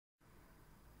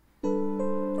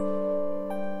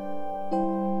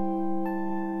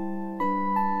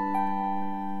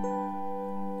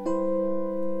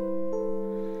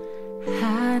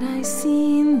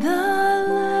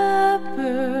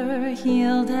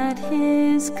at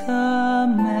his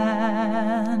command.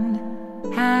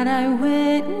 Had I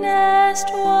witnessed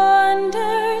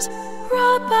wonders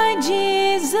wrought by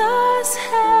Jesus'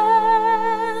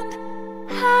 hand,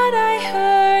 had I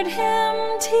heard him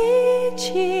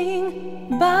teaching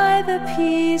by the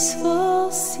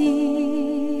peaceful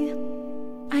sea,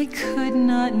 I could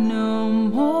not know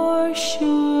more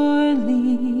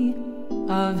surely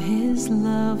of his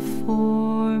love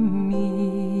for me.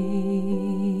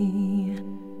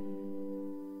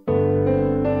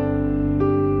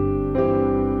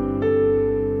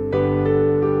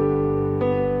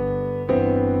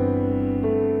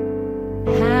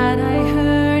 Had I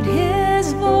heard his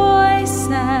voice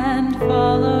and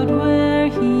followed where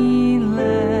he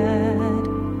led,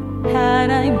 had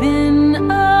I been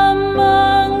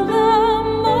among the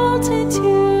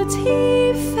multitudes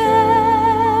he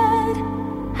fed,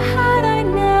 had I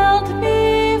knelt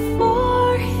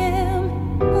before him,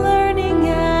 learning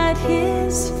at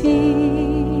his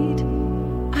feet,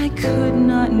 I could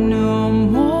not know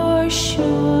more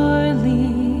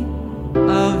surely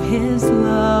of his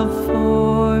love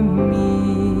for me.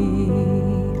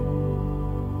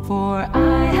 For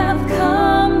I have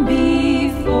come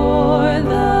before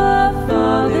the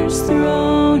Father's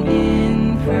throne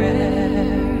in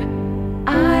prayer.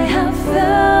 I have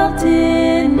felt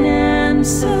in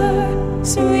answer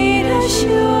sweet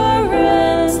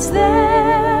assurance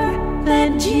there that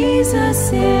Jesus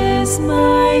is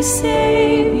my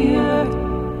Savior,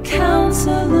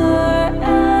 Counselor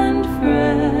and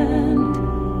Friend,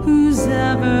 whose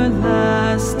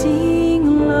everlasting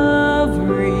love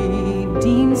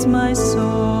redeems my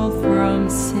soul from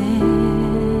sin.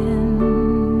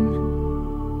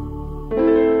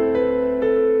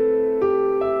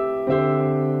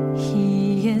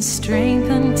 He is strength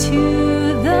unto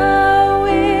the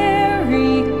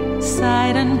weary,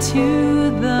 sight unto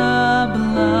the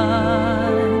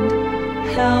blind,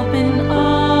 help in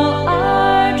all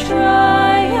our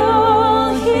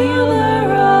trial, healer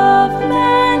of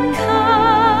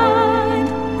mankind.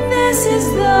 This is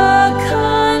the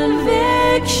conviction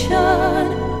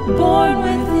born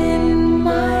within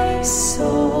my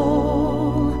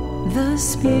soul. The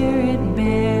Spirit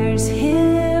bears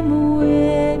him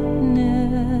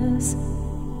witness.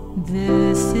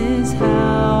 This is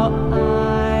how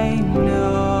I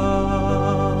know.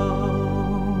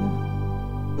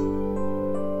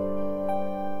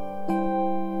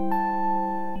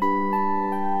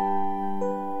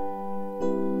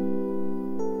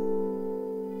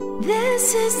 This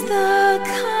is the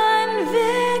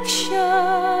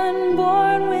conviction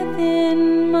born within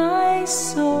my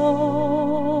soul.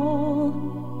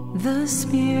 The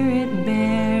Spirit